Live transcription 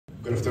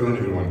Good afternoon,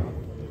 everyone.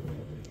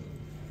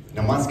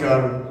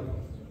 Namaskar,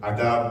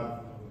 Adab,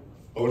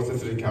 और सत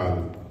श्री अकाल,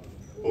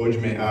 आज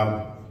मैं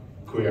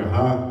आपको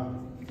यहाँ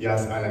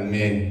Yas Island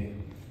में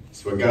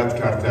स्वागत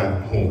करता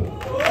हूँ.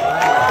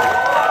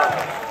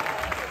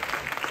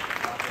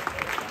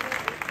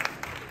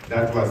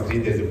 That was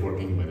 3 days of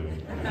working, by the way.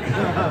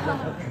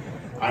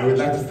 I would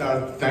like to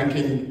start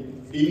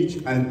thanking each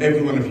and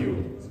every one of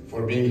you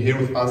for being here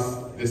with us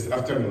this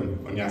afternoon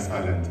on Yas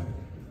Island.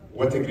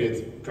 What a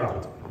great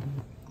crowd.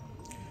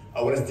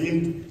 Our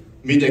esteemed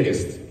media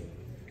guests,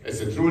 it's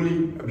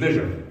truly a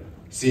pleasure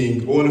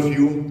seeing all of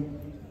you.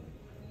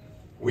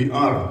 We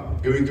are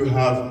going to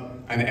have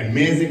an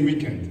amazing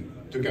weekend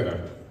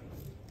together.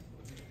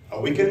 A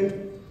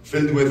weekend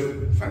filled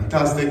with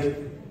fantastic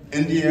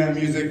India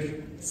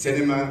music,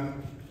 cinema,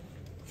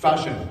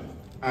 fashion,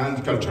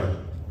 and culture.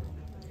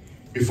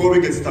 Before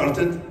we get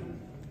started,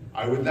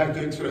 I would like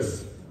to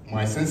express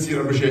my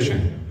sincere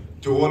appreciation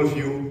to all of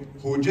you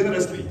who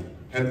generously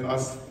helped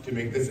us to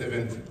make this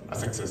event a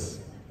success.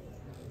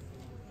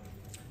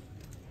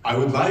 I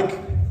would like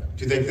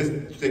to take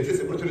this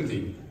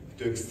opportunity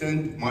to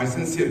extend my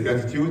sincere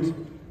gratitude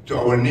to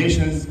our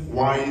nation's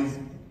wise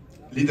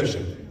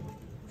leadership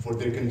for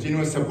their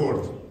continuous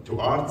support to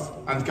arts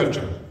and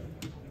culture,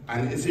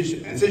 and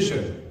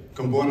essential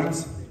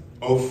components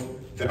of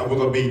the Abu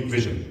Dhabi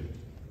vision.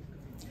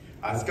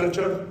 As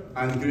culture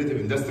and creative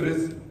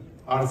industries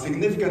are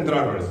significant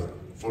drivers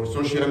for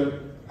social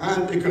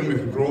and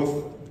economic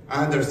growth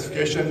and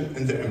diversification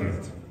in the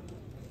Emirate,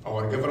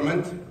 our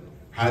government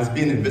has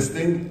been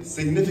investing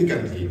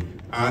significantly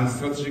and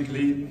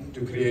strategically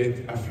to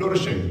create a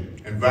flourishing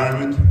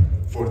environment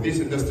for these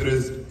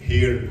industries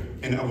here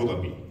in Abu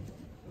Dhabi.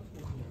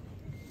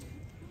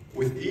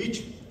 With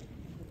each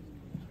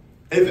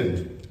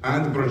event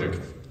and project,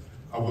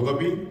 Abu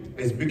Dhabi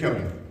is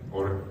becoming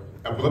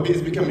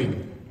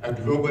a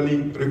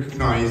globally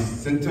recognized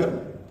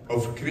center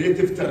of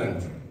creative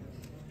talent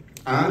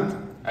and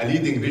a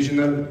leading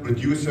regional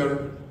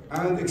producer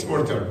and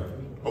exporter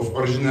of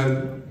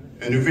original,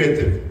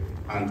 innovative,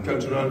 and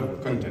cultural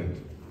content.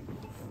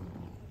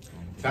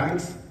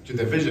 Thanks to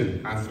the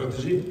vision and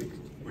strategy,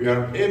 we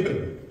are able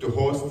to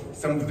host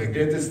some of the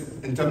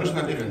greatest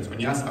international events on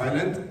Yas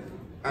Island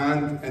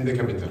and in the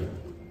capital.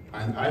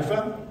 And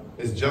IIFA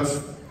is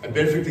just a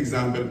perfect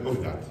example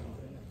of that.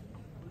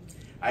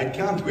 I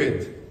can't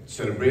wait to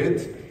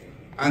celebrate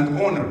and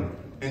honor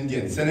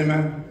Indian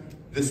cinema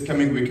this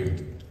coming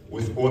weekend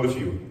with all of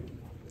you.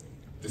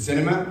 The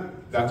cinema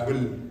that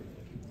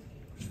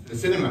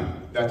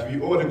we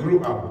all grew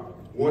up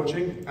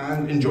watching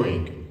and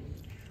enjoying.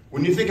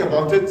 When you think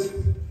about it,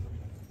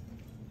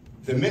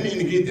 the many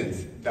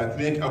ingredients that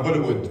make a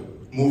Bollywood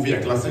movie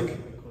a classic,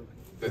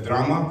 the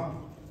drama,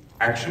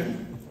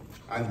 action,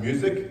 and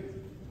music,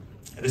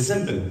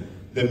 resemble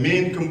the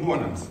main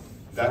components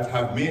that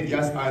have made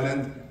Yas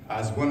Island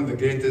as one of the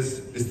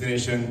greatest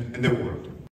destinations in the world.